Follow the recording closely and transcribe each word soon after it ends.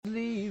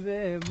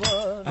baby,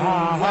 but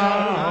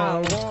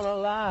I wanna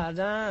lie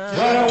down.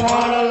 But I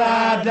wanna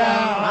lie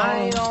down.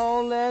 I ain't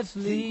all that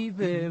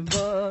sleepy,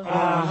 but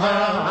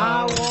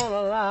I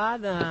wanna lie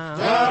down.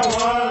 I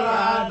wanna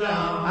lie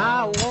down.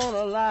 I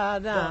wanna lie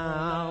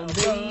down,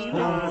 baby.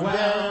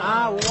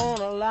 I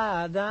wanna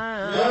lie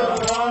down.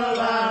 I wanna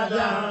lie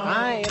down.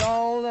 I ain't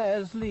all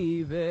that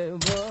sleepy,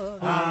 but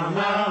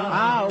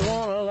I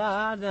wanna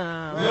lie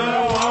down.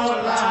 I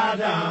wanna lie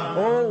down.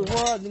 Oh,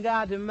 what's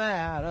got the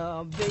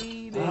matter,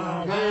 baby?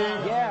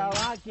 Yeah,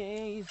 I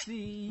can't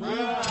see.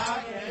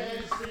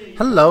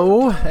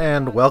 Hello,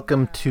 and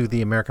welcome to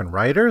the American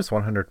Writers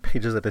 100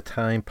 Pages at a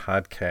Time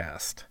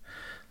podcast.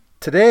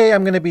 Today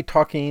I'm going to be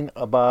talking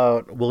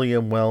about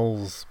William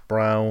Wells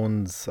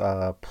Brown's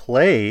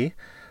play,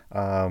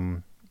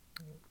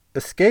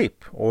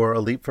 Escape, or A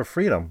Leap for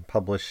Freedom,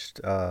 published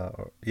in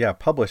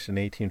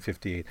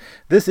 1858.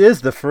 This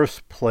is the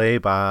first play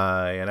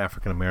by an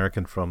African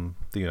American from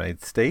the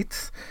United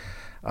States.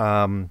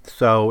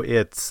 So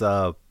it's,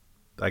 I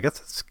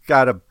guess it's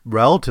got a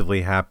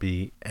relatively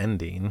happy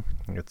ending.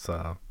 It's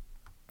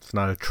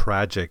not a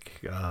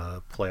tragic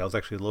play. I was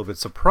actually a little bit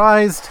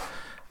surprised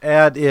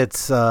at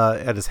its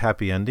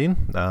happy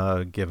ending,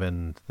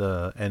 given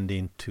the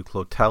ending to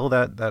Clotel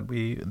that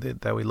we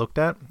looked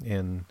at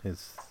in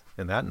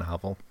that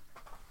novel.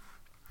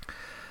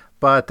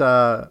 But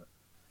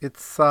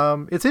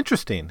it's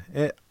interesting.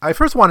 I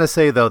first want to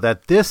say though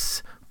that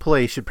this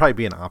play should probably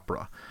be an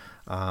opera.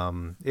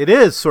 It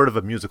is sort of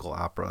a musical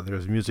opera.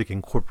 There's music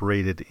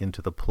incorporated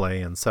into the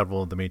play, and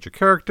several of the major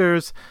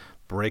characters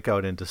break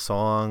out into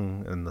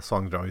song, and the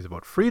songs are always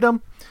about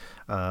freedom.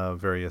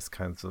 Various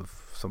kinds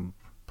of some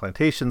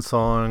plantation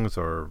songs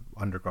or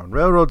Underground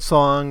Railroad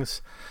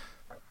songs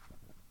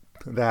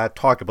that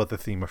talk about the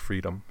theme of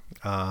freedom.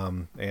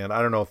 And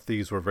I don't know if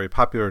these were very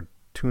popular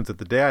tunes at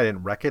the day. I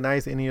didn't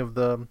recognize any of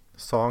the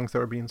songs that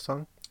were being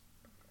sung,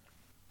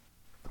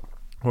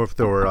 or if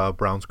they were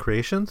Brown's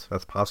creations.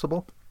 That's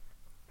possible.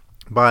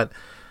 But,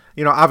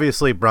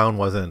 obviously Brown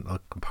wasn't a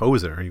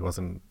composer. He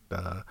wasn't,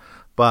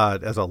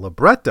 but as a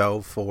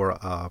libretto for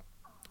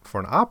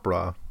an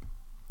opera,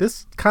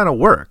 this kind of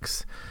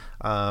works.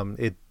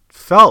 It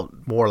felt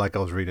more like I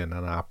was reading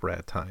an opera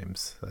at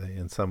times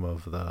in some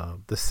of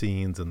the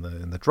scenes and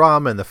the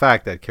drama, and the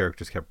fact that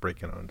characters kept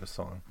breaking out into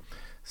song.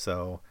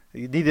 So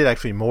you needed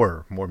actually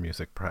more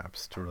music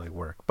perhaps to really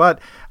work. But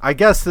I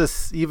guess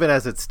this, even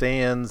as it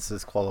stands,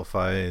 this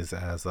qualifies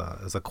as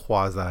a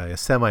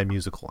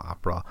semi-musical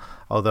opera,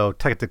 although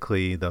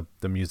technically the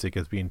music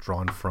is being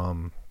drawn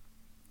from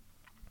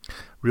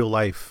real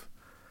life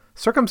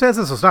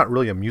circumstances. So it's not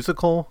really a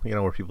musical,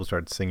 where people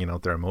start singing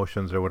out their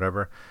emotions or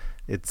whatever.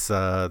 It's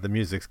the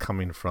music's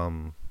coming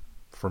from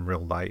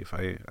real life.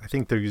 I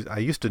think I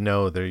used to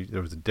know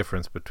there was a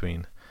difference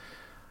between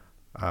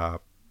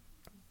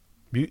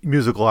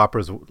musical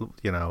operas,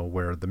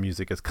 where the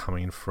music is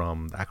coming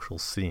from the actual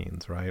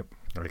scenes, right?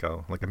 Like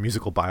a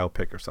musical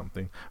biopic or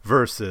something,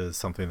 versus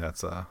something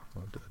that's a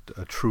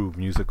true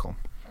musical.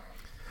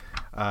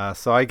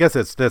 So I guess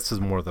this is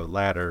more the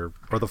latter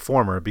or the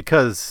former,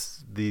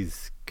 because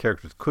these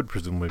characters could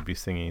presumably be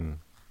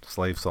singing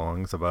slave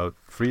songs about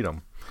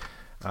freedom,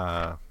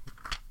 during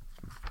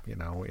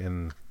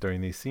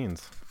these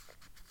scenes.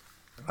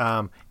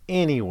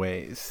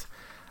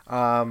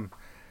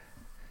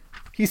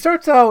 He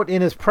starts out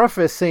in his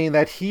preface saying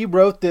that he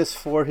wrote this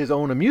for his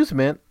own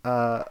amusement,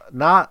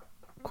 not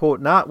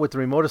with the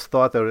remotest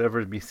thought that it would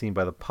ever be seen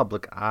by the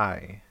public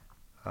eye.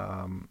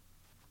 And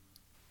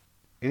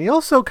he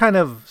also kind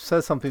of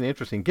says something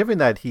interesting, given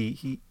that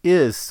he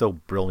is so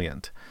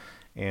brilliant.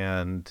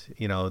 And,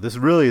 this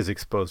really is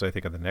exposed, I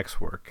think, in the next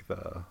work,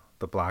 The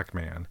Black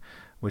Man,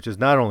 which is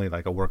not only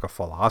like a work of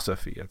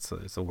philosophy,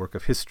 it's a work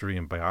of history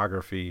and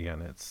biography,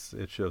 and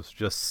it shows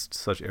just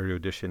such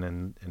erudition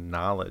and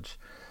knowledge.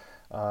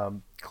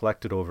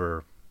 Collected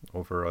over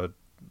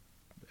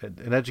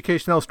an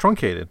education that was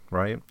truncated,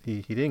 right?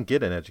 He didn't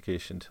get an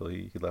education until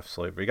he left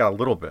slavery. He got a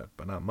little bit,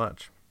 but not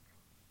much.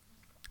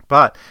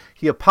 But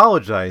he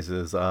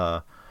apologizes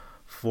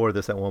for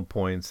this at one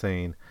point,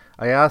 saying,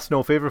 "I ask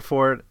no favor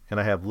for it, and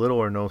I have little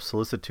or no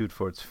solicitude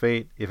for its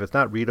fate. If it's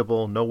not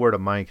readable, no word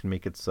of mine can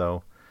make it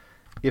so.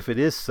 If it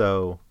is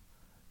so,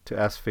 to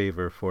ask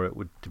favor for it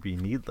would to be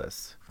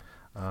needless."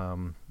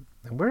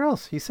 And where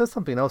else? He says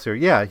something else here.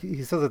 Yeah,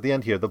 he says at the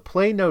end here, "The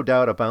play no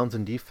doubt abounds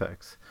in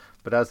defects,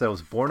 but as I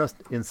was born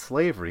in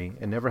slavery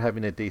and never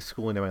having a day's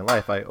schooling in my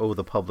life, I owe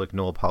the public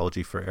no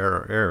apology for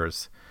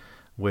errors,"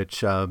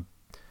 which I've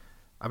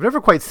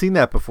never quite seen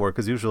that before,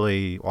 because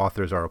usually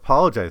authors are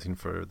apologizing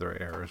for their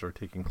errors or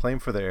taking claim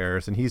for their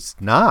errors, and he's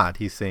not.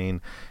 He's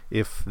saying,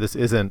 if this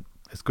isn't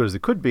as good as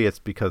it could be, it's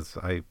because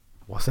I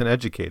wasn't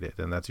educated,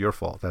 and that's your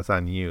fault. That's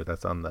on you.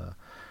 That's on the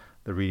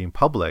reading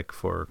public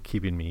for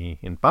keeping me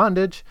in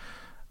bondage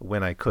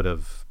when I could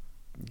have,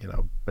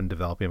 been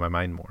developing my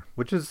mind more,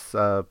 which is,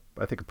 I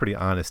think, a pretty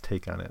honest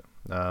take on it.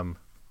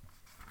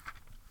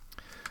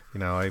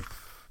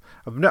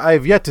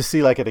 I've yet to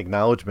see like an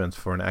acknowledgement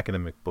for an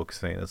academic book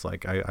saying it's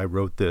like I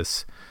wrote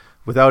this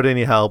without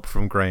any help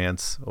from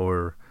grants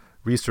or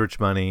research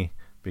money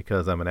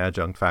because I'm an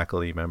adjunct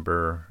faculty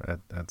member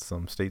at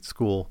some state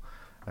school,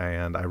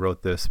 and I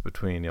wrote this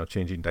between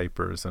changing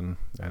diapers and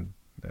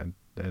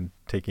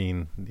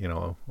taking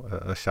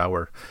a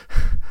shower,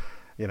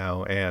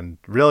 and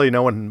really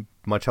no one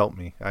much helped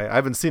me. I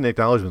haven't seen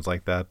acknowledgments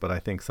like that, but I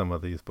think some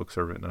of these books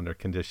are written under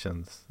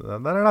conditions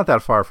that are not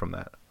that far from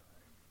that.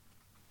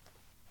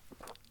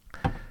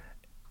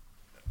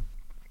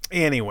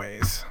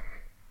 Anyways,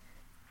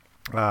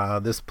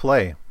 this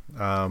play,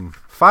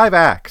 5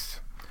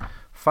 acts.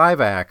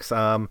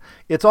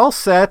 It's all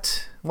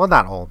set. Well,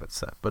 not all of it's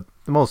set, but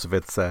most of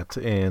it's set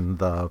in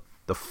a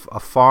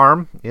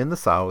farm in the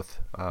South,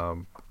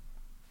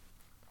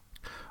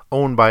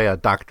 owned by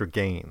Dr.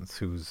 Gaines,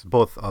 who's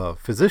both a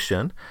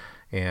physician,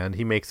 and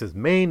he makes his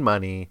main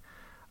money.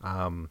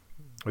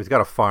 He's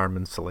got a farm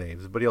and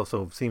slaves, but he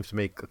also seems to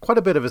make quite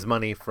a bit of his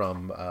money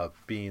from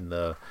being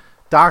the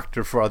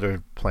doctor for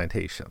other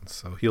plantations.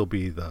 So he'll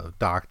be the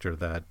doctor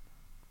that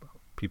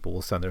people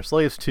will send their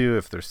slaves to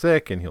if they're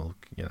sick, and he'll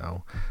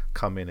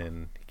come in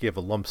and give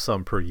a lump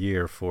sum per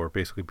year for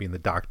basically being the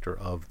doctor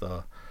of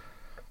the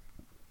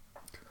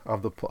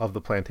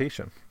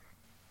plantation.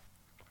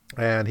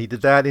 And he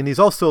did that, and he's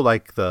also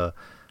like the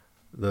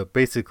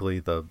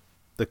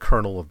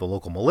colonel of the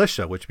local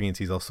militia, which means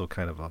he's also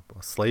kind of a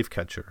slave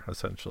catcher,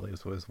 essentially,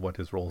 is what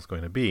his role is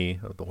going to be.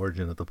 The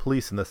origin of the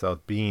police in the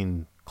South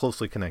being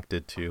closely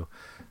connected to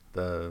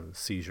the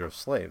seizure of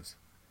slaves.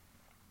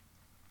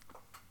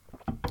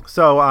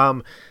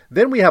 So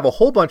then we have a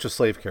whole bunch of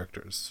slave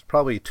characters,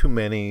 probably too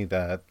many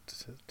that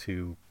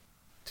to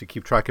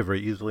keep track of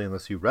very easily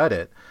unless you read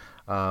it.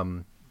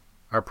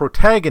 Our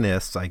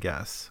protagonists, I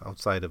guess,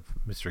 outside of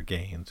Mr.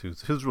 Gaines,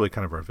 who's really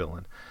kind of our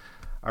villain.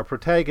 Our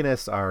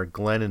protagonists are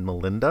Glenn and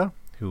Melinda,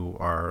 who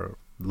are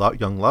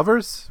young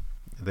lovers.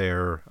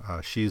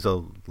 She's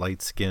a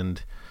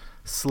light-skinned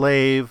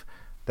slave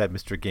that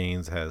Mr.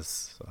 Gaines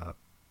has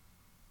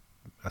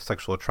a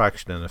sexual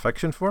attraction and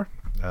affection for.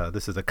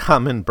 This is a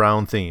common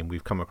Brown theme.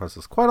 We've come across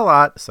this quite a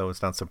lot, so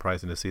it's not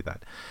surprising to see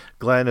that.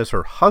 Glenn is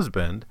her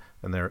husband,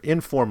 and they're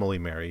informally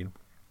married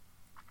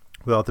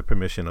without the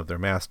permission of their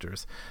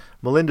masters.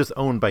 Melinda's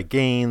owned by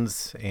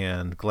Gaines,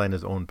 and Glenn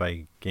is owned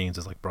by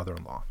Gaines' like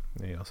brother-in-law.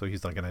 So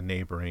he's like in a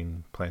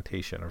neighboring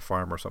plantation or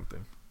farm or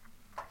something.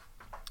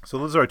 So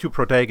those are our two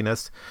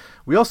protagonists.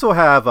 We also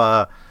have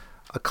a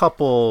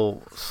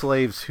couple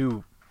slaves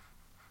who,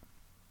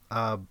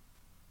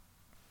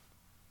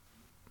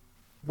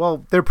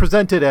 they're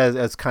presented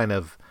as kind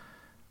of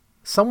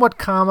somewhat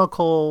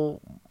comical,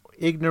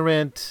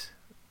 ignorant.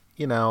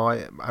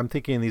 I'm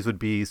thinking these would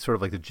be sort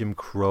of like the Jim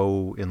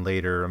Crow in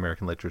later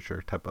American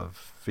literature type of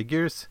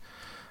figures.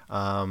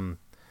 And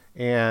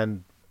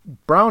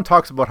Brown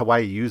talks about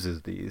why he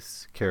uses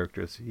these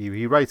characters.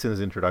 He writes in his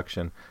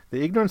introduction,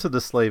 "The ignorance of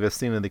the slave, as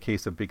seen in the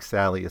case of Big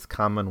Sally, is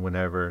common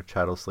whenever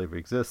chattel slavery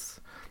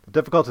exists. The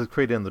difficulty is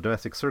created in the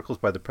domestic circles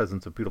by the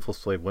presence of beautiful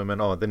slave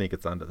women." Oh, then he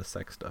gets onto the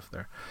sex stuff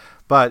there.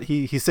 But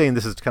he's saying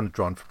this is kind of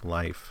drawn from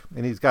life.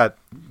 And he's got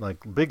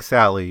like Big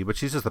Sally, but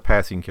she's just a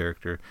passing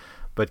character.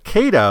 But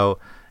Cato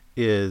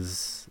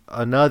is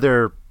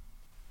another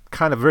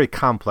kind of very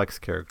complex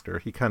character.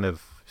 He kind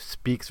of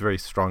speaks very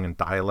strong in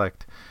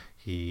dialect.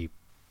 He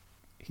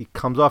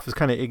comes off as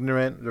kind of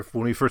ignorant.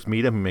 When we first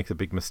meet him, he makes a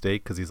big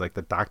mistake because he's like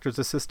the doctor's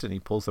assistant. He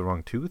pulls the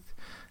wrong tooth.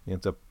 He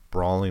ends up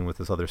brawling with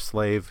this other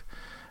slave.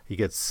 He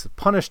gets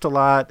punished a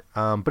lot,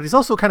 but he's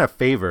also kind of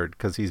favored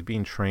because he's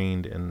being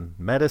trained in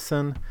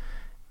medicine.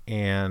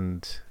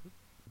 And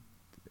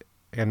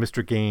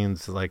Mr.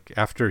 Gaines, like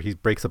after he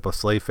breaks up a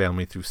slave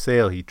family through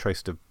sale, he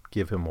tries to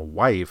give him a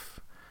wife,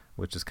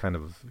 which is kind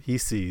of, at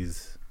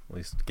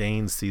least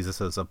Gaines sees this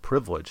as a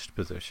privileged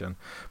position.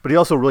 But he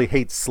also really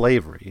hates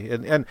slavery.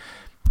 And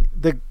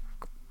the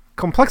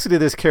complexity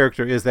of this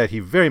character is that he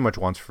very much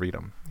wants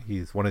freedom.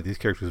 He's one of these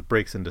characters who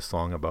breaks into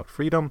song about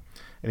freedom,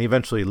 and he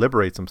eventually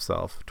liberates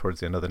himself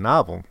towards the end of the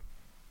novel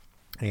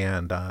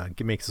and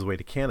makes his way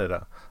to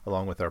Canada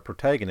along with our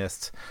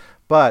protagonists.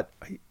 But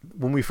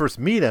when we first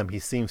meet him, he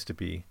seems to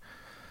be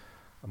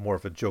more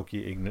of a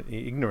jokey,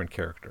 ignorant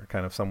character,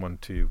 kind of someone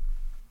to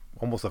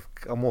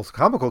almost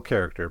comical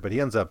character, but he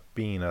ends up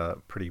being a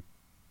pretty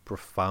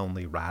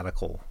profoundly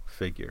radical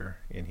figure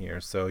in here.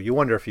 So you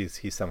wonder if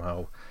he's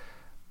somehow,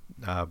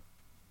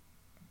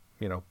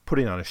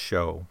 putting on a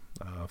show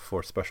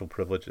for special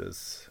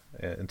privileges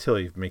until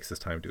he makes his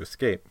time to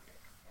escape.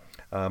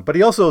 But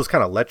he also is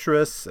kind of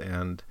lecherous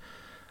and,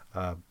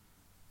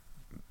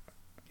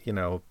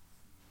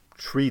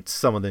 treats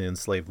some of the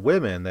enslaved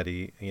women that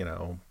he,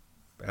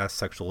 as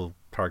sexual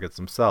targets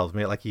themselves. I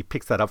mean, like he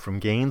picks that up from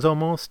Gaines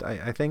almost.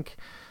 I think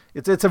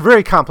it's a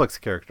very complex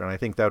character, and I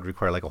think that would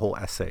require like a whole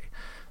essay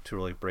to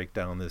really break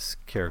down this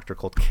character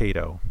called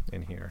Cato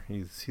in here.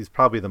 He's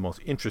probably the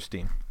most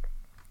interesting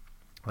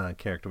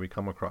character we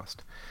come across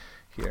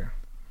here.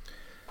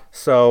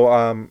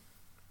 So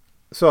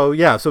we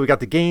got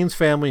the Gaines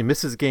family,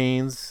 Mrs.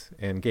 Gaines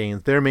and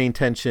Gaines. Their main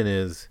tension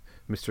is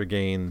Mr.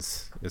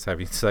 Gaines is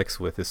having sex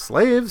with his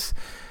slaves.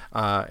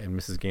 And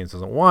Mrs. Gaines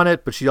doesn't want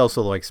it, but she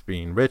also likes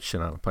being rich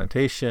and on a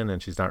plantation,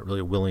 and she's not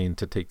really willing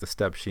to take the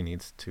steps she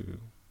needs to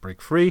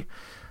break free.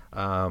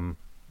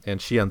 And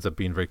she ends up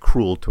being very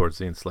cruel towards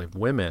the enslaved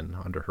women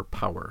under her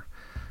power.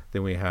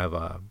 Then we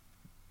have,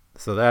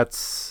 so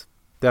that's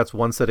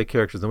one set of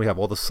characters. Then we have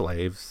all the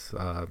slaves.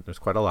 There's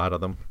quite a lot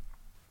of them.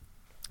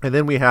 And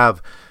then we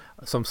have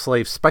some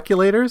slave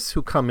speculators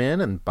who come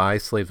in and buy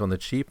slaves on the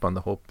cheap on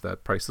the hope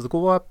that prices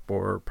go up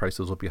or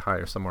prices will be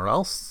higher somewhere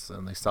else,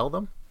 and they sell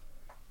them.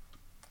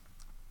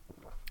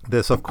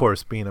 This, of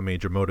course, being a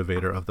major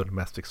motivator of the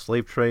domestic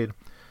slave trade,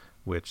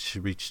 which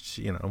reached,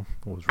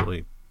 was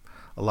really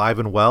alive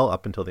and well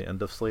up until the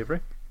end of slavery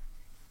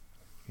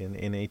in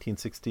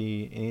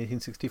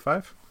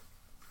 1865.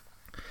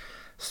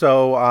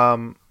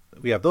 So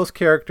we have those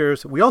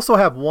characters. We also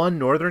have one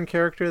northern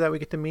character that we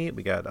get to meet.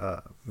 We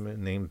got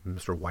named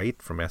Mr.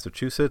 White from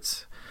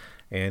Massachusetts,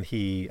 and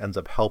he ends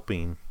up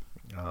helping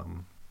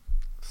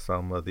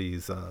some of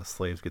these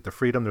slaves get their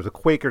freedom. There's a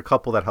Quaker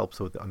couple that helps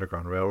with the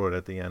Underground Railroad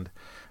at the end,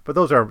 but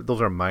those are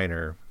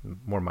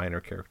more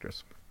minor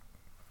characters.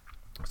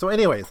 So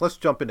anyways, let's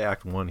jump into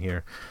Act 1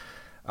 here.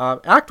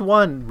 Act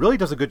 1 really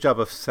does a good job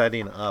of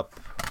setting up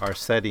our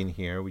setting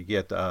here. We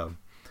get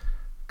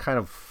kind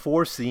of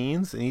 4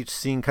 scenes, and each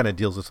scene kind of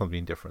deals with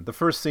something different. The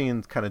first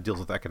scene kind of deals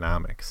with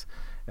economics,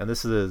 and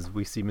this is,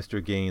 we see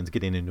Mr. Gaines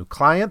getting a new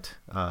client,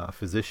 a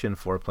physician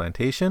for a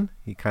plantation.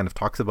 He kind of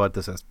talks about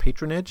this as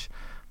patronage,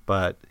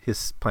 but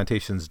his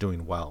plantation's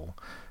doing well.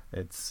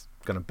 It's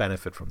going to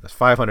benefit from this,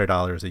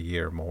 $500 a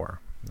year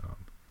more,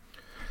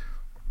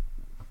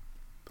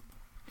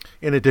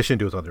 in addition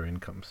to his other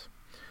incomes.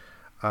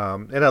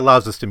 And it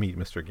allows us to meet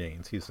Mr.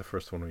 Gaines. He's the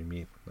first one we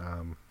meet.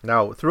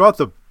 Now, throughout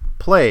the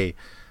play,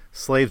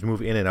 slaves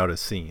move in and out of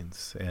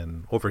scenes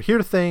and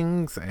overhear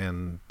things,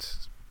 and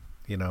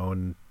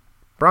and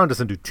Brown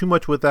doesn't do too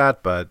much with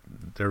that, but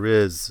there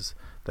is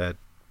that.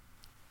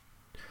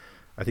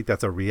 I think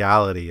that's a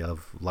reality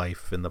of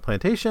life in the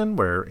plantation,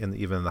 where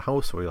even in the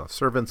house, where you have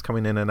servants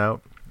coming in and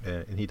out,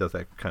 and he does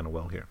that kind of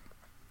well here.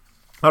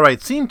 All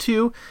right, scene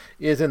 2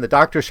 is in the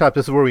doctor's shop.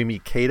 This is where we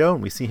meet Cato,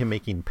 and we see him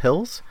making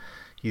pills.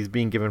 He's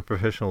being given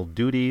professional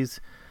duties.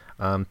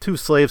 2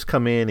 slaves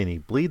come in, and he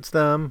bleeds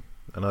them.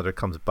 Another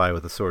comes by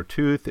with a sore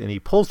tooth, and he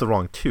pulls the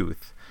wrong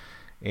tooth.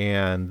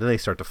 And then they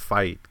start to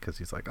fight because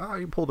he's like, "Oh,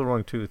 you pulled the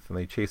wrong tooth," and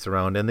they chase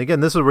around. And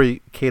again, this is where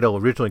Cato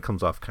originally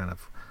comes off kind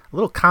of a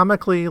little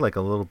comically, like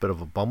a little bit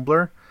of a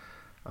bumbler.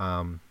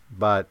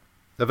 But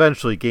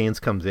eventually Gaines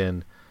comes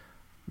in,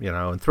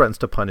 and threatens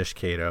to punish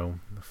Cato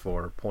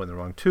for pulling the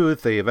wrong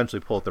tooth. They eventually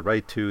pull out the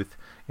right tooth,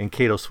 and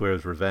Cato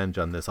swears revenge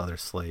on this other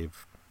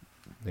slave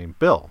named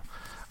Bill.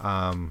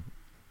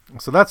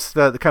 So that's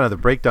the kind of the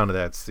breakdown of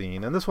that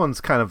scene. And this one's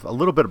kind of a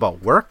little bit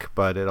about work,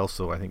 but it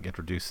also, I think,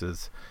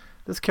 introduces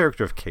this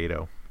character of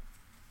Cato,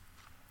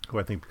 who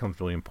I think becomes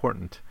really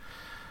important.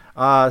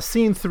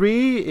 Scene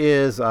 3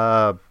 is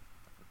about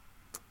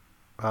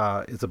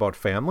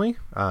family.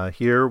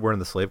 Here we're in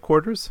the slave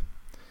quarters,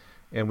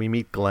 and we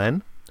meet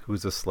Glenn,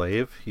 who's a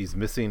slave. He's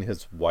missing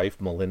his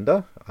wife,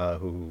 Melinda,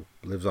 who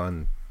lives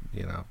on,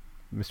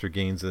 Mr.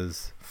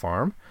 Gaines's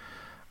farm.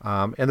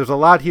 And there's a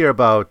lot here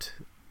about,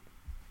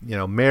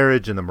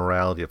 marriage and the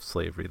morality of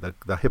slavery,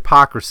 the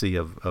hypocrisy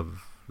of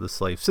the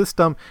slave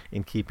system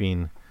in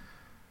keeping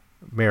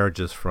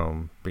marriages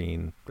from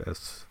being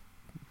as,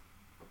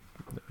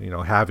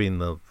 having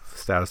the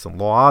status and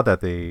law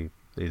that they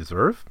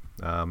deserve.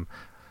 And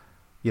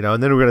then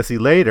we're going to see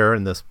later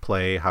in this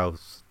play how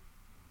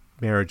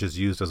marriage is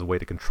used as a way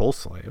to control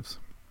slaves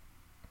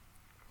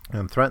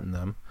and threaten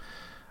them.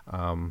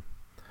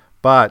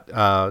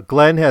 But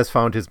Glenn has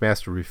found his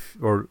master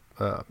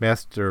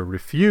master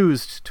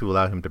refused to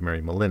allow him to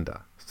marry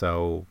Melinda.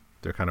 So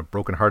they're kind of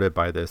brokenhearted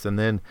by this. And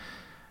then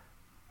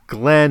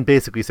Glenn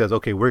basically says,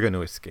 "Okay, we're going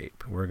to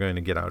escape. We're going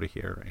to get out of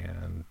here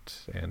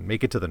and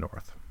make it to the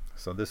north."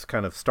 So this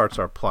kind of starts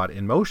our plot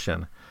in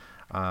motion.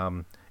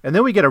 And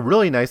then we get a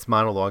really nice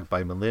monologue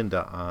by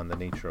Melinda on the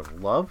nature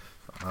of love.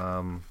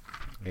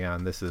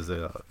 And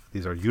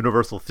these are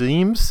universal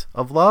themes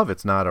of love.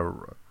 It's not a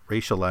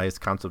racialized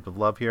concept of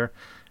love here.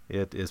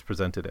 It is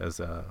presented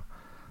as a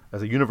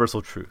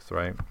universal truth,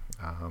 right?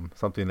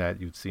 Something that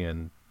you'd see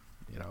in,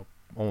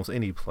 almost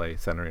any play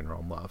centering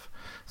around love.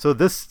 So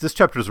this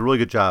chapter does a really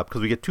good job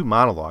because we get 2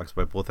 monologues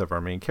by both of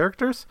our main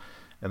characters,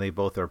 and they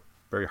both are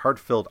very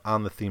heart-filled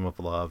on the theme of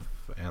love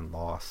and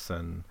loss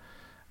and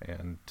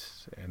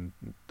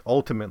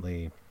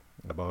ultimately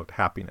about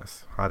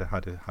happiness, how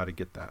to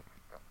get that.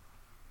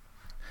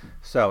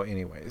 So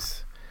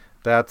anyways,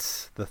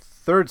 that's the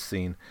 3rd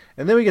scene.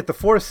 And then we get the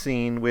 4th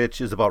scene, which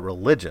is about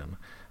religion.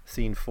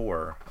 Scene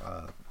 4,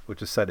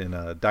 which is set in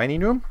a dining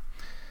room.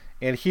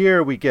 And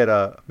here we get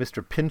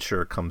Mr.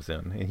 Pincher comes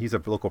in, and he's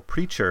a local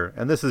preacher.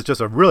 And this is just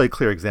a really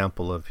clear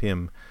example of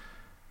him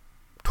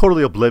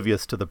totally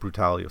oblivious to the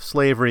brutality of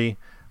slavery,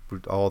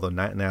 all the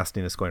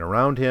nastiness going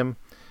around him.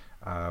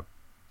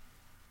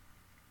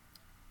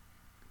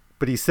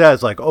 but he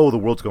says like, oh, the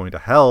world's going to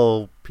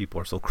hell. People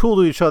are so cruel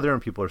to each other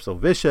and people are so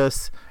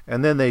vicious.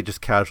 And then they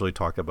just casually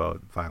talk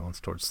about violence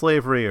towards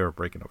slavery or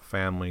breaking up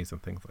families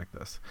and things like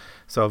this.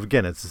 So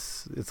again,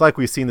 it's like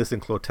we've seen this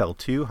in Clotel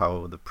too,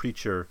 how the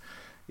preacher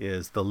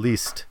is the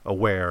least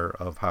aware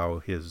of how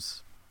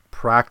his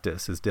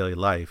practice, his daily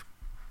life,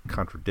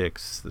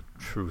 contradicts the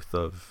truth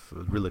of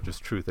religious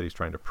truth that he's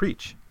trying to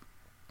preach.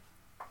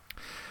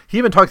 He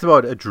even talks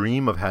about a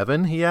dream of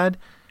heaven he had.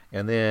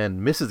 And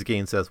then Mrs.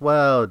 Gaines says,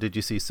 well, did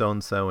you see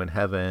so-and-so in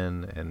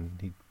heaven? And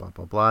he blah,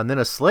 blah, blah. And then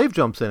a slave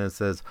jumps in and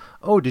says,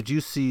 oh, did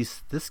you see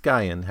this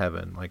guy in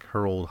heaven? Like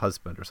her old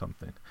husband or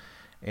something.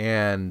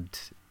 And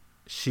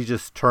she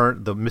just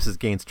Mrs.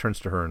 Gaines turns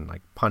to her and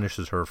like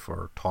punishes her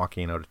for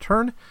talking out of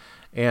turn.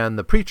 And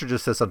the preacher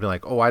just says something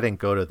like, oh, I didn't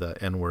go to the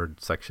N-word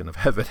section of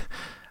heaven.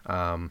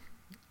 And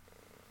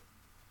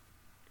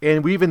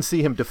we even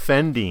see him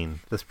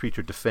this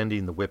preacher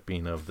defending the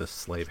whipping of this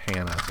slave.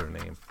 Hannah is her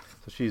name.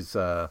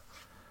 So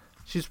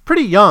she's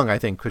pretty young, I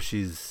think, because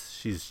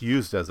she's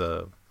used as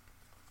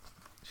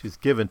she's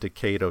given to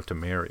Cato to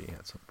marry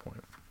at some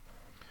point.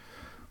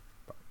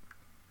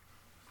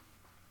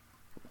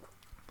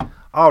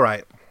 All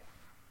right.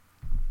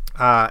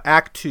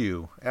 Act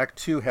 2. Act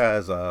 2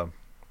 has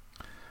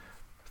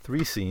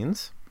 3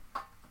 scenes.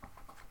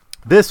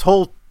 This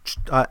whole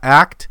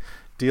act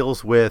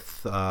deals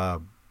with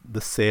the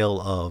sale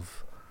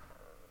of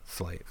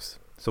slaves.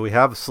 So we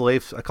have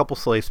a couple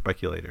slave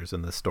speculators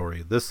in this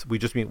story. We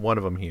just meet one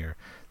of them here,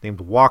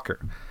 named Walker,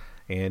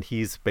 and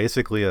he's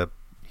basically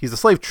he's a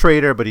slave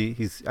trader, but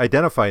he's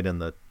identified in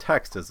the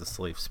text as a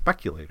slave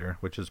speculator,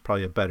 which is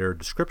probably a better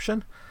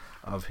description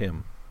of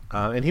him.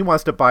 And he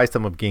wants to buy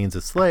some of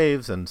Gaines'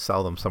 slaves and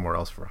sell them somewhere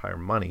else for higher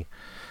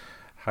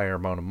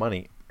amount of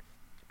money.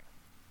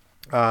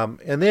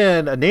 And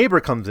then a neighbor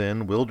comes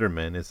in,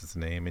 Wilderman is his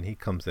name, and he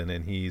comes in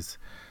and he's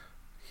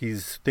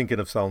thinking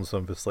of selling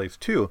some of his slaves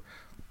too.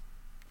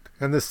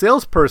 And the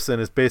salesperson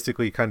is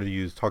basically kind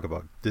of talk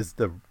about that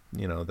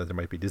there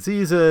might be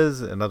diseases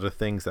and other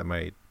things that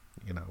might,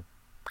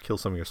 kill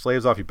some of your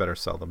slaves off. You better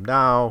sell them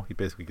now. He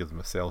basically gives them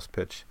a sales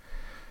pitch.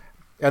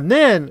 And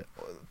then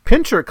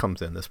Pincher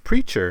comes in, this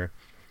preacher,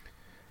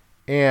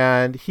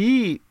 and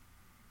he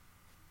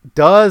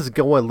does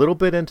go a little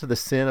bit into the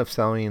sin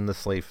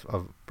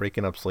of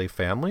breaking up slave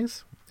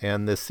families.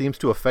 And this seems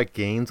to affect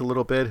Gaines a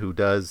little bit, who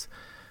does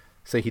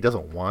say he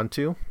doesn't want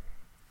to.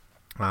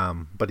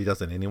 But he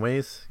does it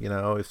anyways.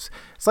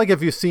 It's like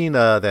if you've seen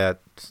that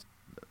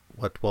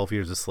 12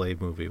 Years a Slave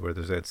movie, where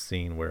there's that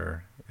scene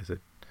where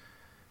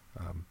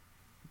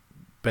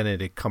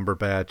Benedict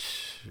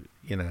Cumberbatch,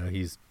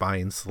 he's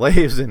buying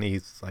slaves and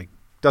he's like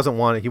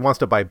he wants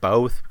to buy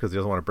both because he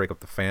doesn't want to break up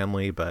the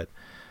family, but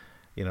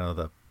he's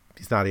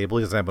not able,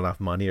 he doesn't have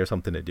enough money or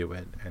something to do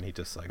it, and he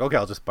just like, okay,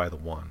 I'll just buy the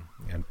one,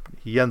 and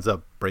he ends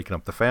up breaking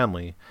up the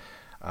family,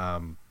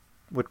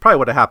 which probably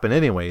would have happened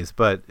anyways,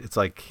 but it's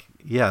like,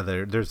 yeah,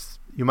 there's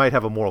you might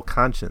have a moral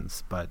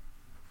conscience, but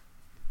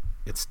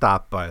it's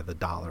stopped by the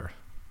dollar.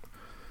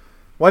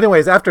 Well,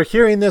 anyways, after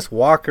hearing this,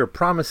 Walker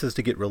promises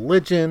to get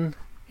religion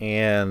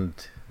and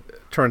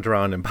turns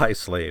around and buys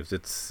slaves.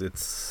 It's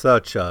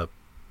such a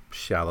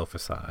shallow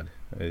facade,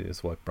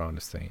 is what Brown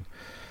is saying.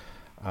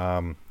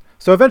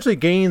 So eventually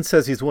Gaines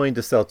says he's willing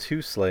to sell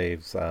 2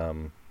 slaves,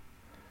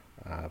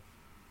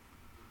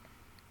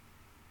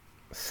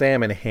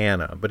 Sam and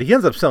Hannah, but he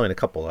ends up selling a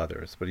couple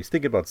others, but he's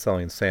thinking about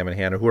selling Sam and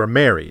Hannah, who are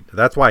married.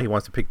 That's why he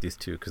wants to pick these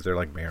 2, because they're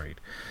like married.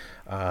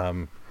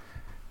 And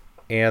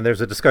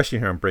there's a discussion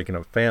here on breaking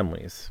up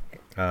families.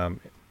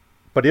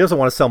 But he doesn't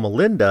want to sell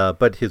Melinda,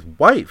 but his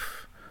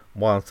wife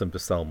wants him to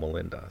sell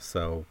Melinda.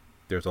 So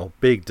there's a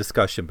big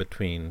discussion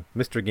between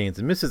Mr. Gaines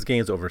and Mrs.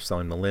 Gaines over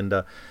selling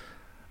Melinda.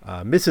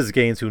 Mrs.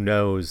 Gaines, who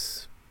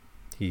knows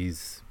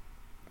he's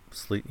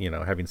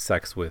having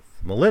sex with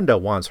Melinda,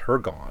 wants her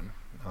gone.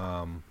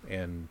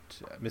 And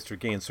Mr.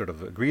 Gaines sort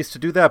of agrees to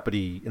do that, but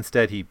he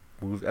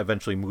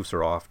eventually moves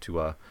her off to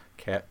a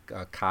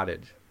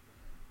cottage,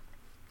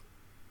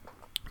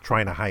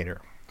 trying to hide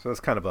her. So that's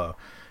kind of an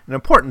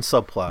important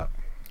subplot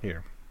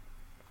here.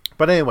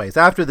 But anyways,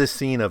 after this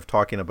scene of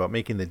talking about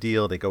making the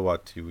deal, they go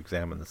out to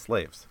examine the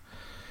slaves.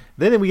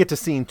 Then we get to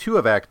scene 2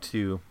 of Act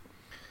 2,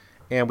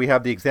 and we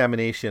have the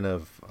examination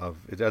of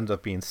it ends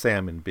up being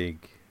Sam and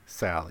Big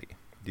Sally,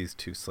 these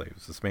 2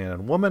 slaves, this man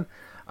and woman,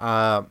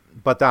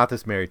 but not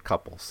this married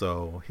couple.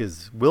 So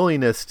his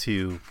willingness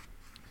to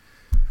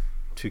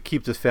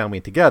keep this family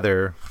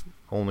together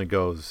only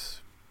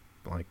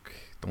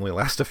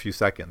lasts a few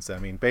seconds. I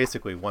mean,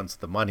 basically, once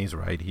the money's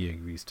right, he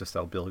agrees to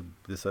sell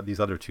these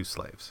other 2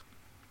 slaves,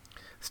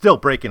 still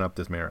breaking up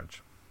this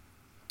marriage,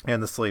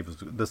 and the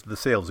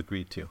sales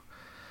agreed to.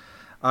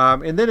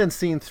 And then in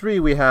scene 3,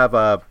 we have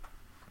a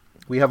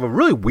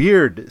really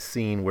weird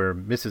scene where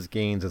Mrs.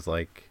 Gaines is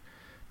like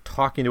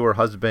talking to her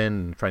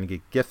husband and trying to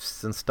get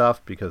gifts and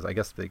stuff, because I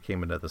guess they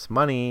came into this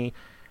money,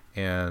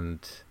 and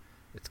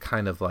it's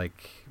kind of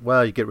like,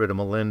 well, you get rid of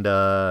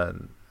Melinda,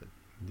 and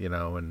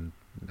and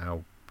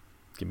now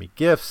give me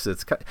gifts.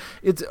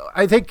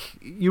 I think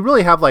you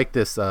really have like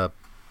this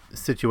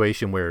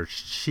situation where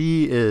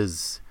she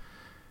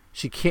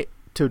can't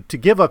to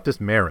give up this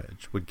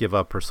marriage would give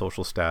up her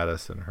social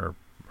status and her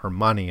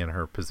money and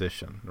her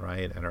position,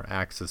 right, and her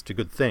access to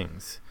good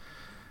things.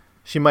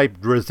 She might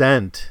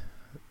resent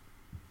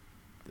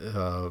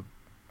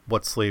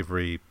what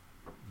slavery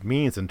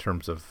means in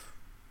terms of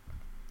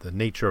the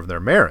nature of their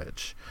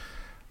marriage,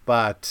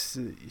 but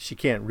she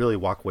can't really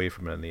walk away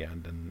from it in the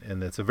end,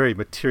 and it's a very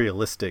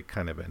materialistic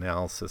kind of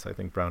analysis I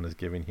think Brown is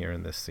giving here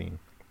in this scene.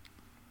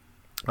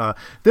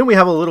 Then we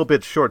have a little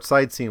bit short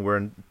side scene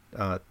where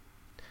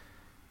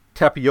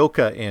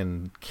Tapioca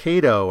and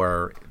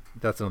Cato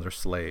that's another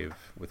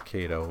slave with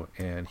Cato,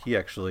 and he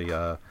actually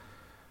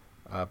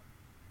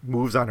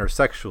moves on her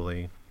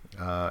sexually,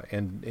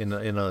 and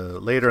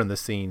later in the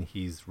scene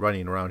he's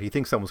running around. He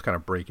thinks someone's kind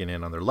of breaking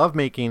in on their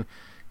lovemaking.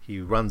 He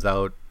runs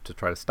out to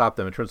try to stop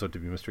them. It turns out to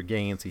be Mr.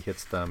 Gaines. He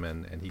hits them,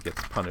 and he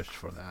gets punished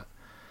for that.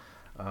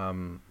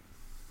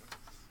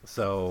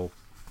 So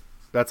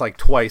that's like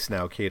twice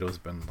now Cato's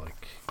been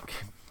like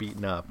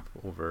beaten up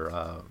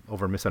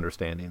over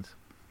misunderstandings.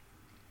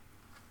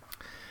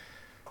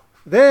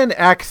 Then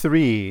Act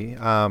 3.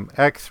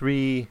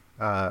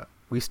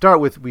 We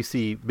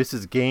see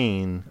Mrs.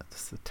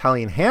 Gaines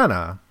telling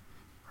Hannah,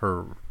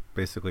 her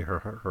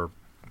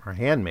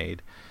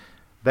handmaid,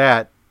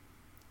 that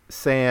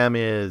Sam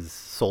is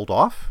sold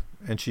off,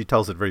 and she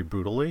tells it very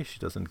brutally. She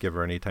doesn't give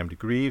her any time to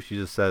grieve. She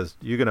just says,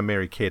 "You're going to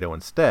marry Cato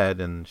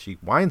instead," and she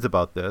whines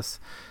about this,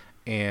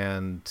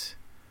 and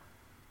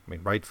I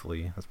mean,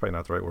 rightfully, that's probably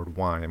not the right word,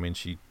 whine. I mean,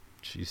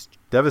 she's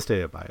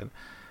devastated by it,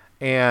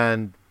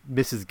 and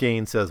Mrs.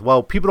 Gaines says,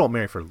 well, people don't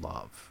marry for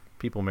love.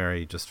 People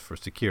marry just for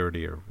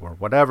security or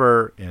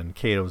whatever, and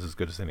Cato's as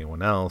good as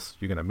anyone else.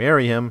 You're going to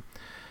marry him.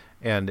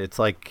 And it's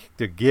like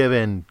they're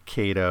giving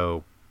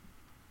Cato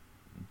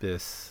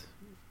this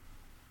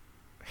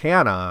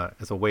Hannah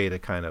as a way to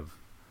kind of,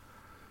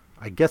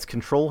 I guess,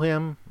 control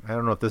him. I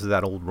don't know if this is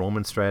that old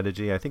Roman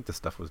strategy. I think this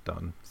stuff was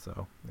done.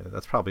 So yeah,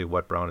 that's probably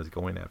what Brown is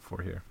going at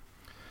for here.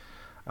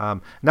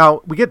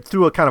 Now, we get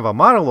through a kind of a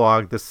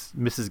monologue, this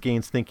Mrs.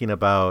 Gaines thinking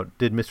about,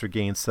 did Mr.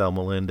 Gaines sell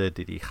Melinda?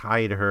 Did he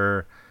hide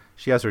her?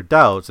 She has her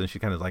doubts, and she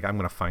kind of like, I'm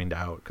going to find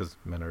out, because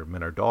men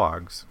are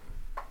dogs.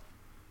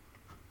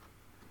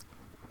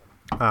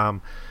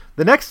 The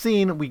next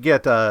scene, we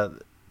get the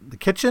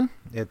kitchen.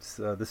 This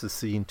is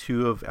scene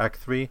 2 of Act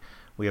 3.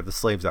 We have the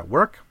slaves at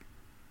work,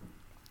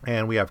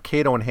 and we have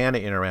Cato and Hannah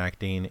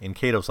interacting, and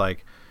Cato's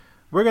like,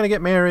 we're going to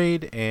get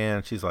married,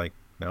 and she's like,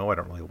 no, I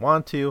don't really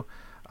want to.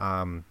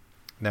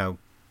 Now,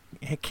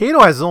 Cato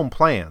has his own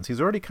plans.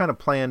 He's already kind of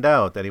planned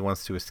out that he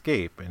wants to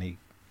escape, and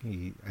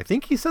I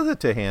think he says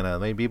it to Hannah,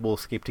 maybe we'll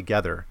escape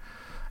together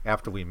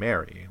after we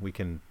marry. We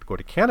can go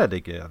to Canada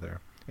together.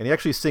 And he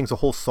actually sings a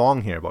whole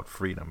song here about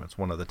freedom. It's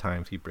one of the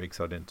times he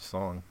breaks out into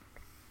song.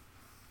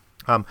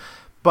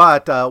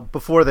 But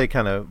before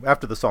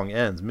after the song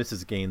ends,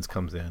 Mrs. Gaines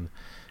comes in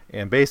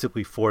and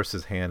basically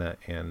forces Hannah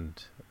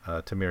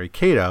to marry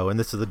Cato. And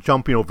this is a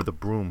jumping over the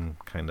broom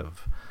kind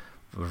of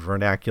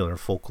vernacular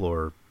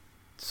folklore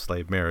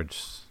slave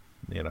marriage,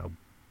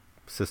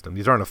 system.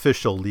 These aren't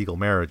official legal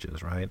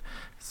marriages, right?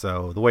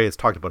 So the way it's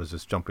talked about is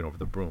just jumping over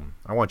the broom.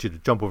 I want you to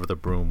jump over the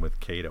broom with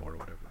Cato or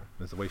whatever.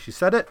 That's the way she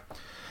said it.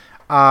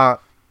 And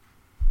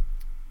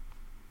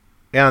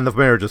the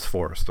marriage is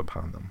forced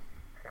upon them.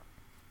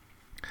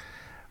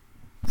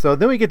 So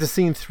then we get to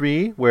scene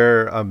 3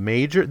 where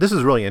this is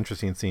a really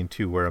interesting scene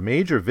too, where a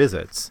major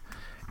visits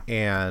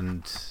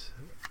and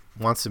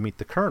wants to meet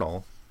the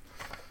colonel,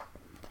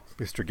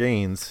 Mr.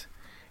 Gaines,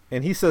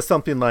 and he says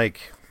something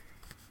like,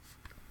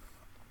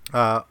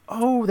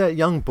 oh, that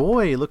young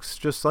boy looks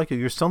just like you.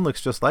 Your son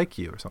looks just like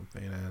you or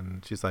something.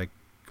 And she's like,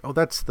 oh,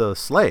 that's the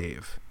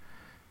slave.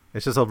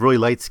 It's just a really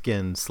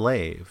light-skinned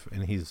slave.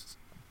 And he's,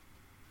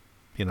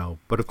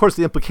 but of course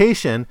the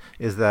implication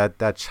is that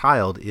that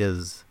child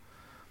is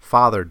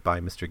fathered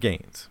by Mr.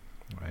 Gaines,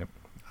 right?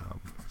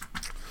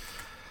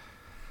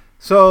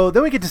 So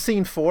then we get to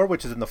scene 4,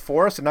 which is in the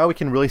forest. And now we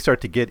can really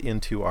start to get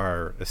into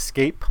our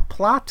escape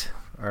plot,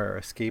 our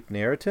escape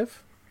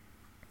narrative.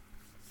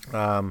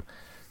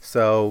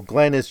 So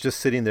Glenn is just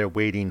sitting there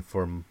waiting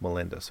for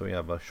Melinda. So we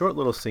have a short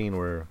little scene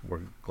where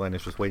Glenn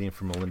is just waiting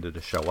for Melinda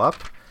to show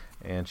up,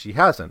 and she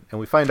hasn't. And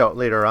we find out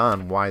later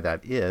on why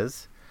that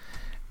is.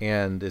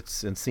 And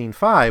it's in scene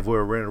 5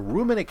 where we're in a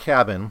room in a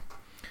cabin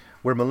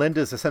where Melinda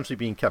is essentially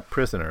being kept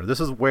prisoner. This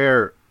is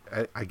where,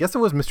 I guess it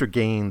was Mr.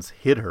 Gaines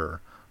hid her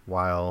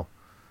while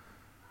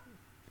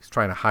he's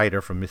trying to hide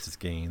her from Mrs.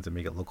 Gaines and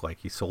make it look like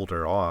he sold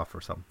her off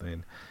or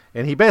something.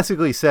 And he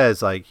basically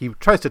says, like, he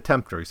tries to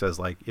tempt her. He says,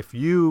 like, if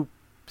you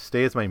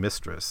stay as my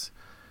mistress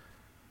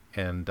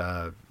and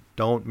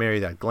don't marry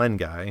that Glenn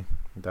guy,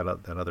 that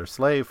other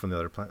slave from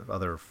the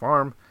other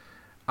farm,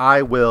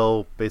 I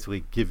will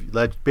basically give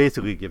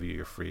you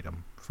your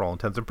freedom. For all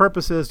intents and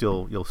purposes,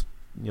 you'll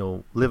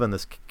live in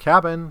this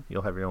cabin,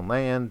 you'll have your own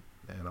land,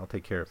 and I'll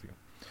take care of you.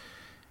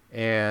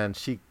 And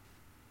she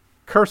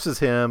curses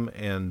him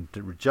and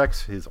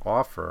rejects his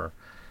offer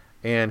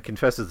and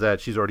confesses that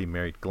she's already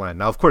married Glenn.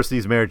 Now, of course,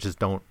 these marriages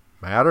don't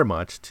matter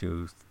much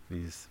to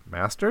these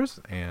masters,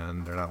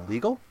 and they're not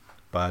legal.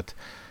 But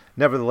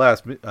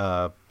nevertheless,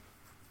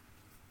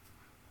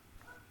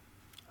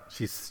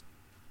 she's...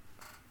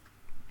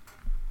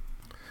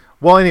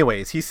 Well,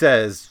 anyways, he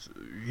says,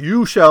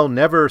 "You shall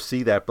never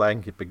see that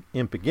black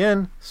imp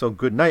again. So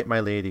good night,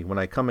 my lady. When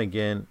I come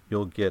again,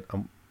 you'll give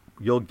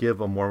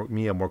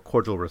me a more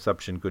cordial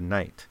reception. Good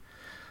night."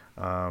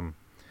 And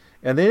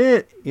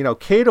then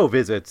Cato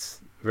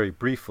visits very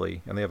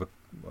briefly, and they have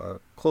a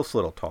close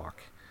little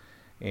talk,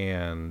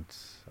 and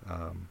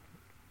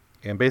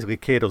basically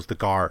Cato's the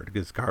guard,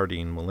 is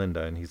guarding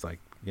Melinda, and he's like,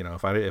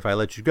 if I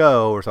let you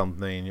go or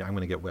something, I'm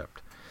going to get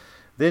whipped.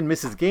 Then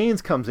Mrs.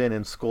 Gaines comes in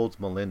and scolds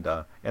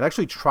Melinda and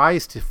actually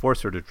tries to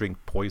force her to drink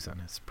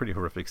poison. It's a pretty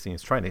horrific scene.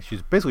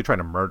 She's basically trying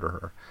to murder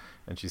her.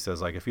 And she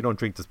says, like, if you don't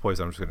drink this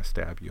poison, I'm just going to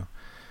stab you.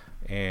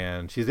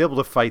 And she's able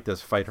to fight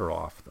her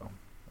off, though.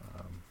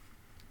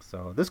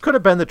 So this could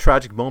have been the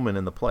tragic moment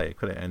in the play. It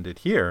could have ended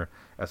here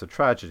as a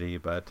tragedy,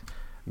 but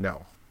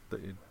no.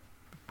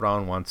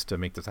 Brown wants to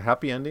make this a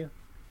happy ending.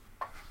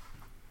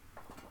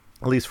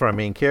 At least for our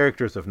main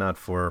characters, if not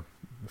for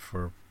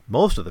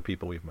most of the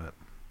people we've met.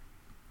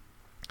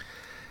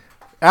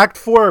 Act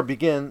 4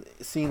 begins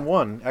scene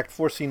 1. Act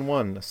 4, scene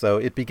 1. So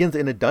it begins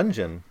in a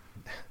dungeon,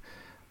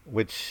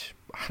 which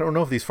I don't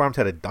know if these farms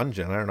had a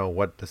dungeon. I don't know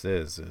what this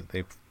is.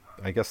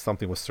 I guess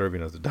something was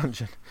serving as a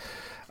dungeon.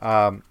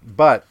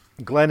 But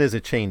Glenn is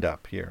chained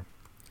up here,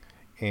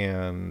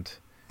 and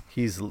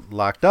he's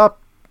locked up.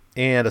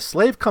 And a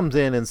slave comes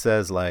in and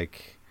says,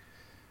 like,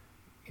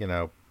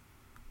 you're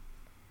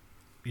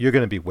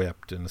going to be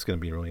whipped, and it's going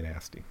to be really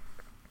nasty.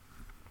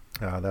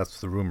 That's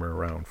the rumor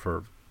around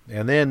for.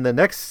 And then the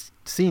next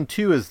scene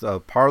 2 is a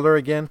parlor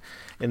again,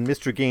 and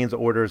Mr. Gaines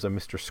orders a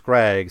Mr.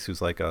 Scraggs,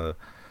 who's like an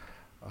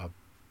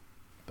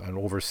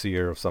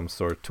overseer of some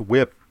sort, to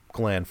whip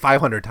Glenn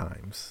 500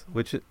 times,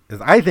 which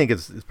I think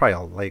is probably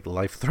a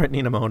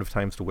life-threatening amount of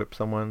times to whip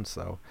someone.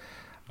 So,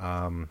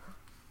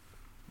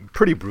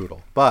 pretty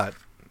brutal. But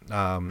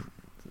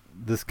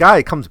this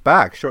guy comes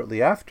back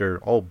shortly after,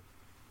 all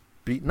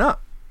beaten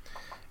up,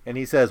 and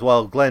he says,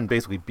 "Well, Glenn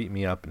basically beat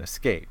me up and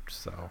escaped,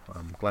 so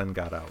Glenn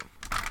got out."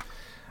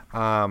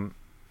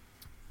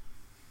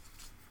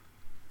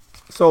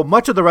 So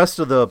much of the rest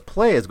of the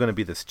play is going to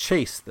be this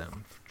chase,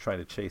 then, try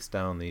to chase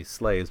down these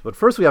slaves. But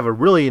first we have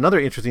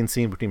another interesting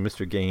scene between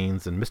Mr.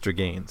 Gaines and Mr.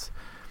 Gaines.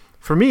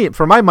 For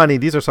my money,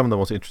 these are some of the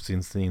most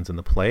interesting scenes in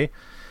the play,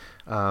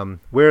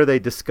 where they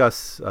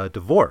discuss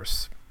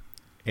divorce.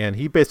 And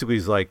he basically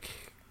is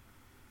like,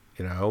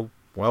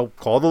 well,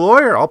 call the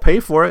lawyer, I'll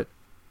pay for it.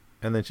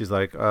 And then she's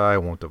like, I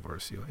won't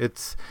divorce you.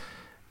 It's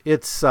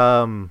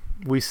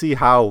we see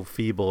how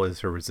feeble is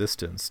her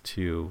resistance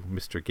to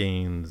Mr.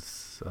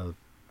 Gaines'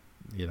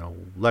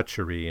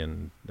 lechery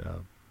and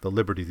the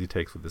liberties he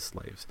takes with his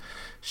slaves.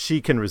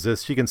 She can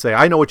resist. She can say,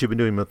 I know what you've been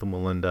doing with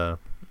Melinda,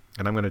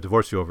 and I'm going to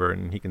divorce you over.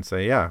 And he can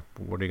say, yeah,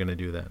 what are you going to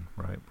do then,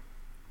 right?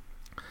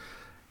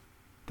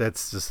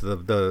 That's just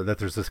that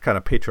there's this kind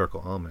of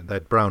patriarchal element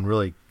that Brown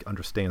really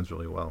understands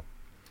really well.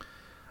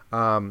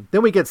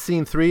 Then we get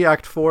scene 3,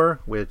 act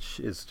 4, which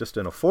is just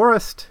in a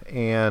forest,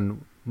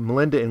 and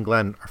Melinda and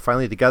Glenn are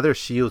finally together.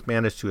 She has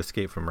managed to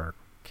escape from her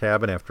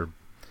cabin after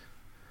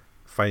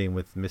fighting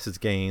with Mrs.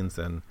 Gaines,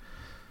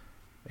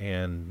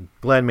 and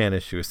Glenn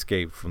managed to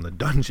escape from the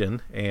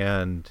dungeon,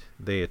 and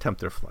they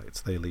attempt their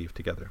flights. They leave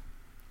together.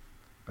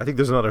 I think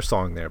there's another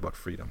song there about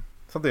freedom.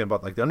 Something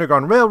about like the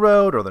Underground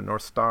Railroad or the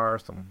North Star,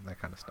 that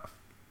kind of stuff.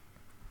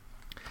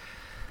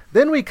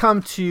 Then we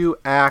come to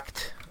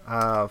Act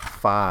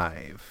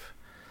 5,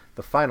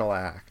 the final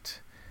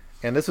act.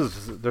 And there's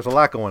a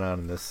lot going on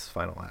in this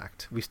final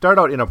act. We start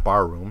out in a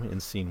bar room in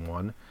scene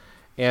 1,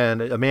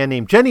 and a man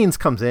named Jennings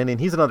comes in, and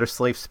he's another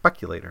slave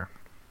speculator.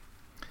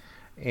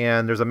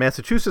 And there's a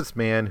Massachusetts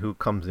man who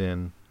comes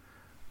in.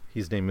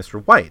 He's named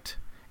Mr. White.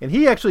 And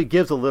he actually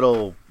gives a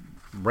little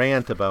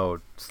rant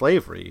about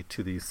slavery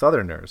to these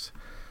Southerners.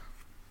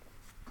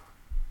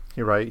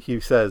 He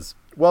says,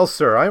 well,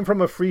 sir, I'm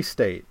from a free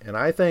state, and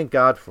I thank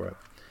God for it.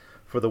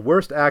 For the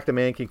worst act a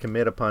man can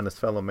commit upon his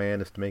fellow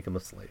man is to make him a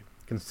slave.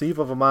 Conceive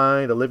of a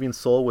mind, a living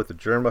soul with a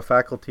germ of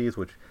faculties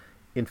which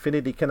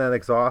infinity cannot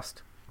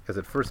exhaust, as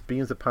it first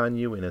beams upon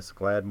you in its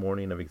glad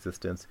morning of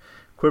existence,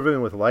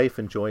 quivering with life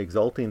and joy,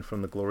 exulting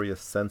from the glorious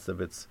sense of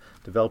its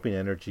developing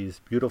energies,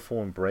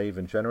 beautiful and brave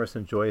and generous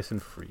and joyous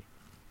and free.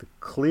 The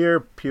clear,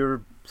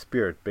 pure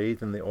spirit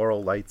bathed in the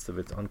aural lights of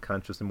its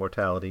unconscious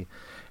immortality,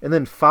 and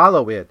then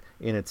follow it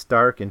in its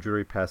dark and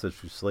dreary passage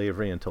through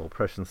slavery until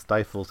oppression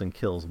stifles and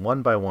kills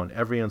one by one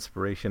every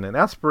inspiration and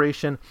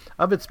aspiration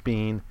of its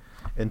being,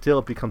 until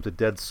it becomes a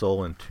dead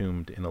soul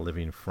entombed in a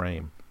living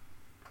frame.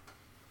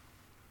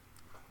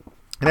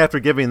 And after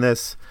giving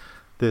this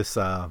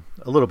a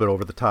little bit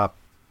over the top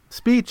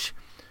speech,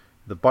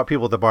 the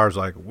people at the bar is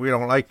like, we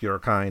don't like your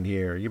kind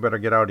here. You better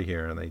get out of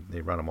here. And they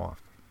run him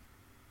off.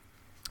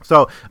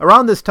 So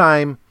around this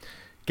time,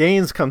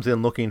 Gaines comes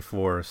in looking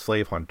for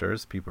slave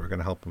hunters. People are going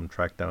to help him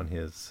track down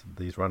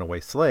these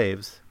runaway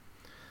slaves.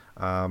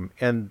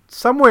 And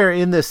somewhere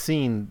in this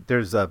scene,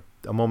 there's a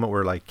moment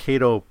where like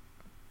Cato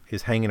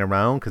is hanging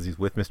around because he's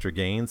with Mr.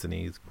 Gaines, and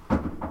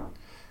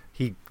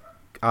he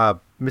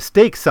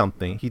mistakes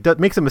something. He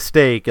makes a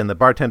mistake, and the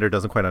bartender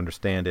doesn't quite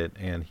understand it,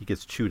 and he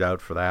gets chewed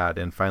out for that,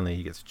 and finally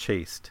he gets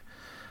chased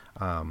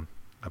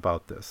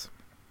about this.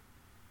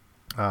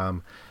 I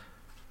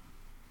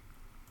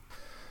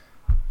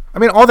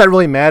mean, all that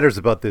really matters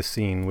about this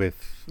scene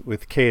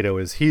with Cato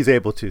is he's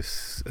able to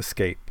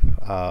escape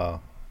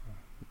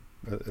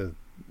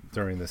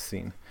during this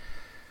scene.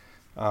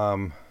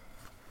 When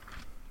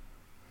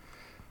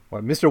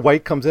Mr.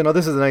 White comes in,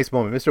 this is a nice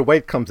moment. Mr.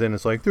 White comes in and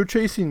is like, they're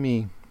chasing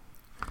me.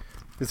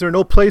 Is there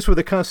no place where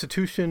the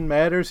Constitution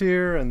matters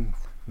here? And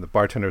the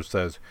bartender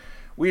says,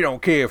 we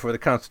don't care for the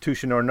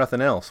Constitution or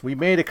nothing else. We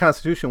made a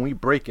Constitution, we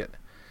break it.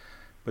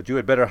 But you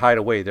had better hide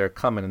away. They're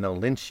coming and they'll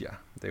lynch you.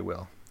 They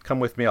will.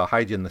 Come with me, I'll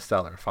hide you in the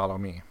cellar. Follow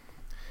me.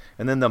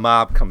 And then the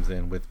mob comes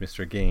in with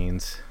Mr.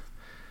 Gaines.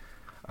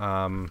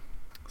 So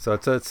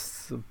it's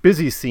a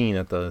busy scene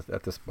at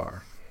this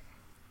bar.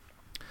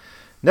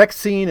 Next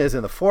scene is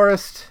in the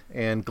forest,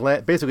 and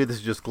Glenn, basically this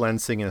is just Glenn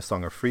singing a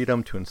song of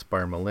freedom to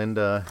inspire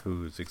Melinda,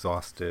 who's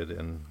exhausted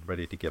and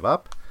ready to give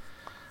up.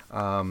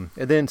 And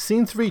then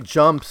scene 3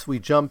 we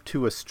jump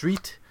to a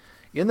street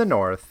in the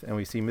north, and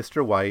we see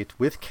Mr. White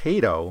with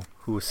Cato,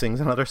 who sings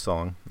another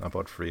song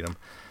about freedom.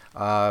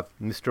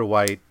 Mr.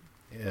 White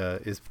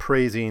is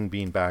praising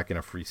being back in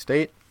a free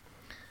state.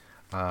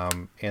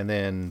 And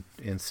then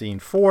in scene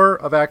 4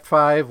 of Act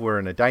 5, we're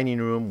in a dining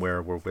room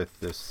where we're with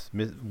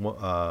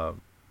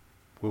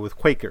we're with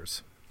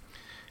Quakers,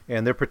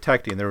 and they're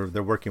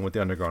working with the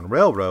Underground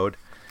Railroad,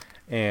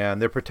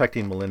 and they're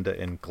protecting Melinda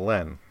and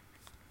Glenn.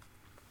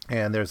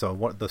 And there's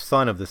the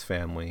son of this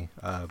family,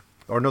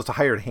 it's a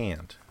hired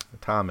hand,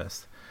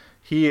 Thomas.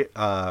 He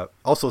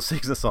also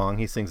sings a song.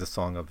 He sings a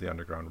song of the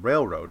Underground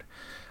Railroad.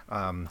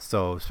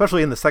 So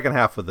especially in the second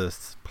half of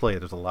this play,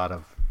 there's a lot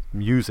of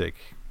music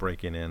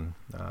breaking in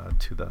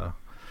to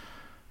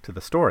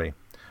the story.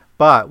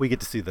 But we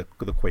get to see the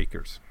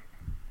Quakers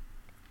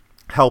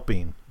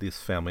helping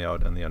this family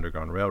out on the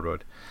Underground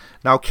Railroad.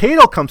 Now,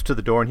 Cato comes to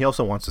the door, and he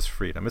also wants his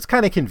freedom. It's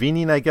kind of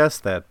convenient, I guess,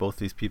 that both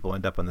these people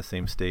end up on the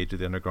same stage of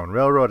the Underground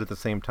Railroad at the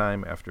same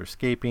time after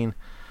escaping,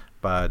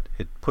 but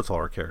it puts all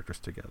our characters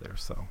together,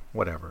 so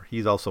whatever.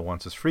 He also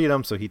wants his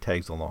freedom, so he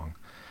tags along.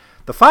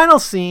 The final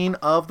scene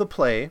of the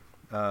play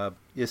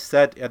is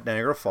set at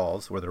Niagara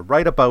Falls, where they're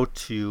right about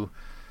to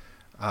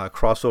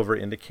cross over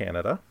into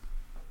Canada.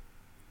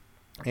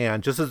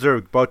 And just as they're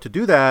about to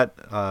do that,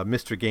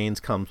 Mr. Gaines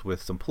comes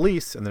with some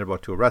police, and they're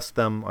about to arrest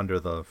them under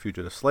the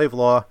fugitive slave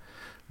law,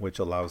 which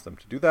allows them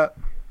to do that.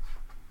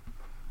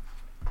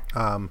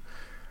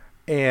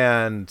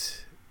 And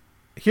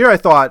here I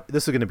thought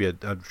this is going to be a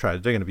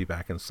tragedy. They're going to be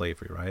back in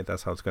slavery, right?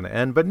 That's how it's going to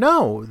end. But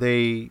no,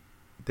 they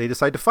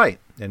decide to fight.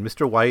 And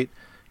Mr. White,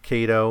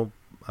 Cato,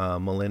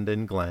 Melinda,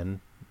 and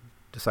Glenn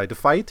decide to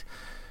fight.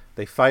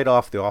 They fight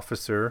off the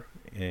officer,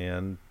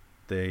 and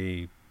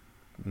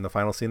in the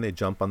final scene, they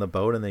jump on the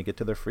boat and they get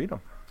to their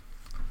freedom.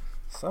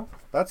 So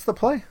that's the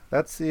play.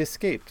 That's The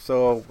Escape.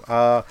 So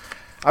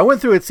I went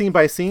through it scene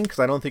by scene because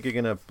I don't think you're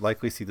going to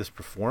likely see this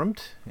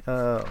performed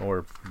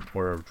or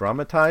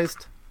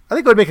dramatized. I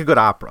think it would make a good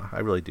opera. I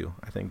really do.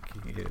 I think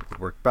it would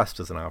work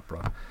best as an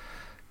opera,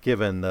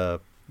 given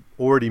the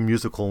already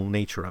musical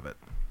nature of it.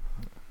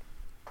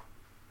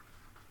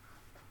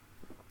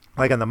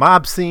 Like in the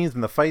mob scenes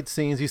and the fight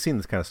scenes, you've seen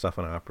this kind of stuff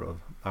in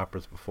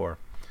operas before.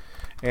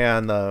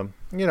 And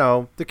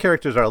the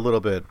characters are a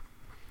little bit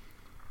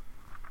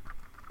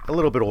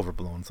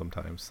overblown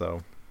sometimes,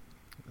 so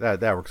that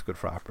works good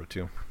for opera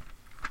too.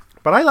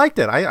 But I liked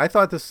it. I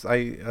thought this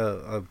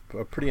a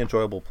pretty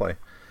enjoyable play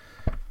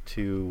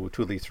to at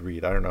least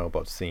read. I don't know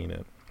about seeing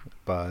it,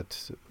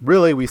 but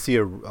really we see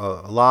a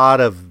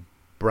lot of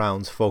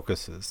Brown's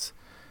focuses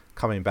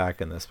coming back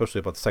in this, especially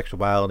about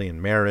sexuality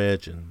and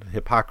marriage and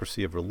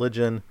hypocrisy of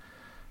religion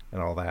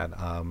and all that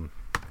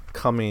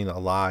coming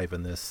alive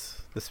in this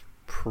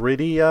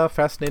pretty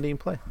fascinating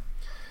play.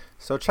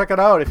 So check it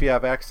out if you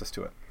have access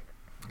to it.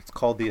 It's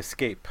called The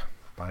Escape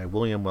by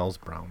William Wells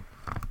Brown.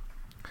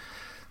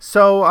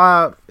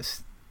 So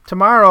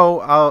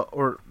tomorrow,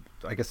 or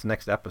I guess the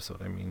next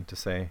episode,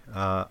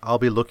 I'll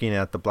be looking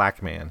at The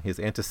Black Man, his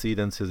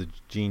antecedents, his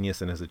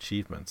genius, and his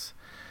achievements.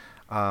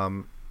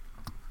 And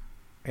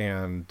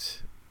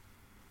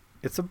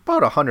it's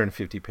about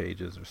 150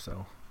 pages or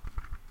so,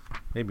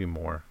 maybe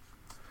more,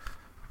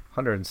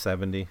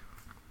 170.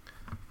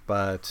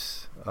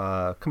 But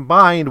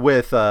combined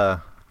with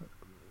The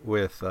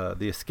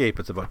Escape,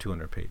 it's about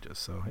 200 pages.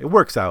 So it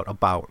works out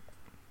about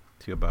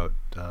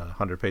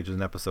 100 pages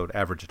an episode,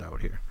 averaged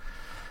out here.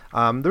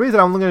 The reason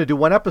I'm going to do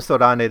one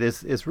episode on it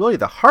is really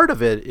the heart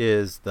of it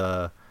is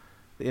the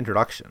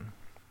introduction,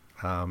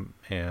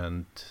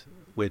 and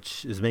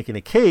which is making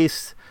a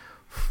case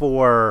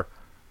for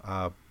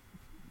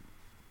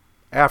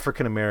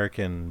African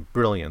American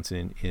brilliance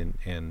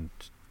in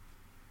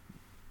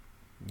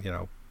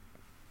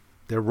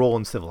their role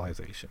in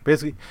civilization.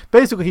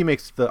 Basically, he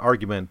makes the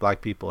argument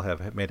black people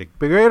have made a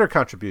greater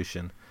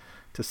contribution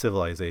to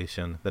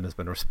civilization than has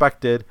been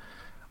respected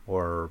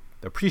or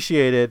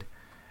appreciated,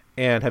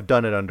 and have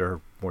done it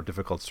under more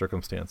difficult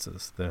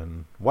circumstances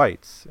than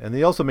whites. And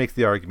he also makes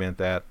the argument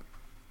that,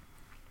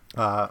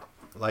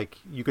 like,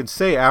 you could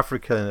say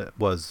Africa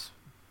was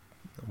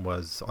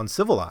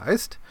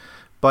uncivilized,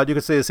 but you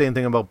could say the same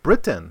thing about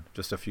Britain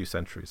just a few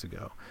centuries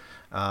ago.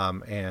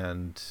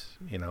 And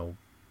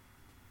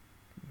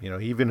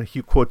even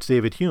he quotes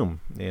David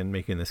Hume in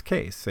making this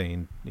case,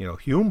 saying,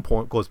 Hume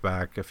goes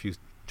back a few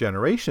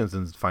generations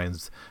and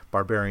finds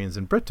barbarians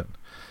in Britain.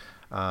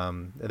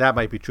 That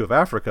might be true of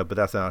Africa, but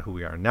that's not who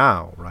we are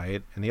now,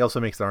 right? And he also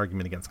makes an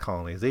argument against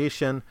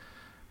colonization.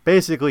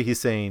 Basically, he's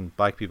saying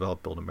black people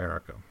helped build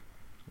America.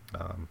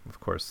 Of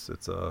course,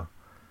 it's a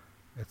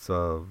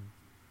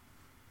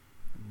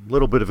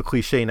little bit of a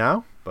cliche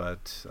now,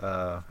 but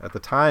at the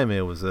time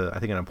it was, I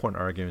think, an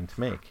important argument to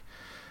make.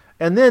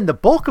 And then the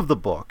bulk of the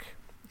book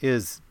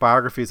is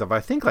biographies of, I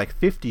think, like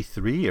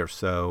 53 or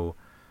so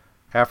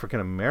African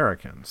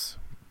Americans,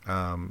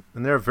 and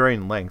they're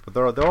varying length, but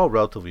they're all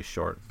relatively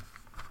short.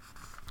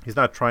 He's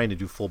not trying to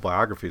do full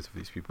biographies of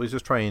these people. He's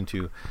just trying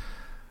to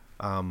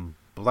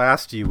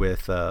blast you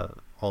with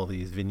all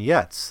these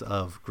vignettes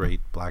of great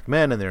black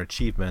men and their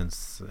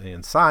achievements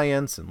in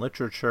science and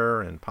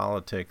literature and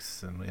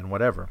politics and in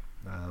whatever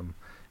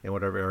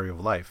area of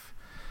life.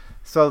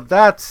 So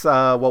that's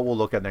what we'll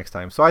look at next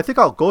time. So I think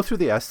I'll go through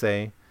the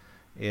essay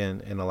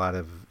in a lot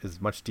of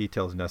as much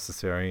detail as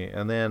necessary,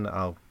 and then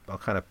I'll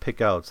kind of pick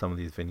out some of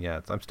these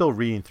vignettes. I'm still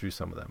reading through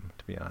some of them,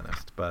 to be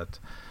honest, but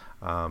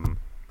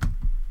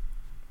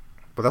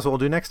that's what we'll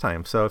do next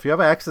time. So if you have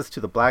access to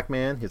The Black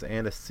Man, his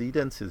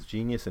antecedents, his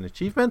genius and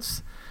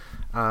achievements,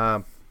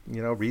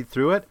 read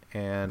through it,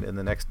 and in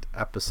the next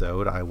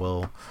episode I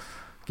will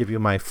give you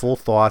my full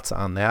thoughts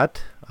on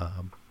that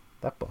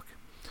book.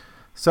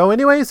 So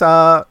anyways,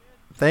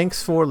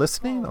 thanks for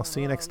listening. I'll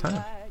see you next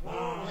time.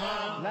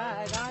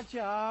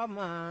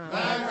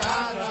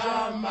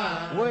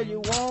 Well,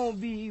 you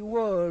won't be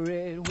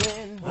worried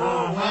when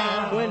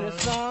the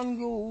sun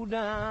go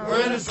down.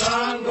 When the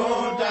sun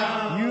go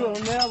down, You'll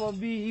never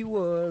be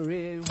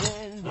worried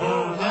when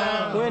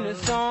the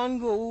sun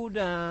go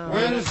down.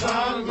 when the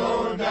sun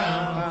go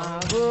down.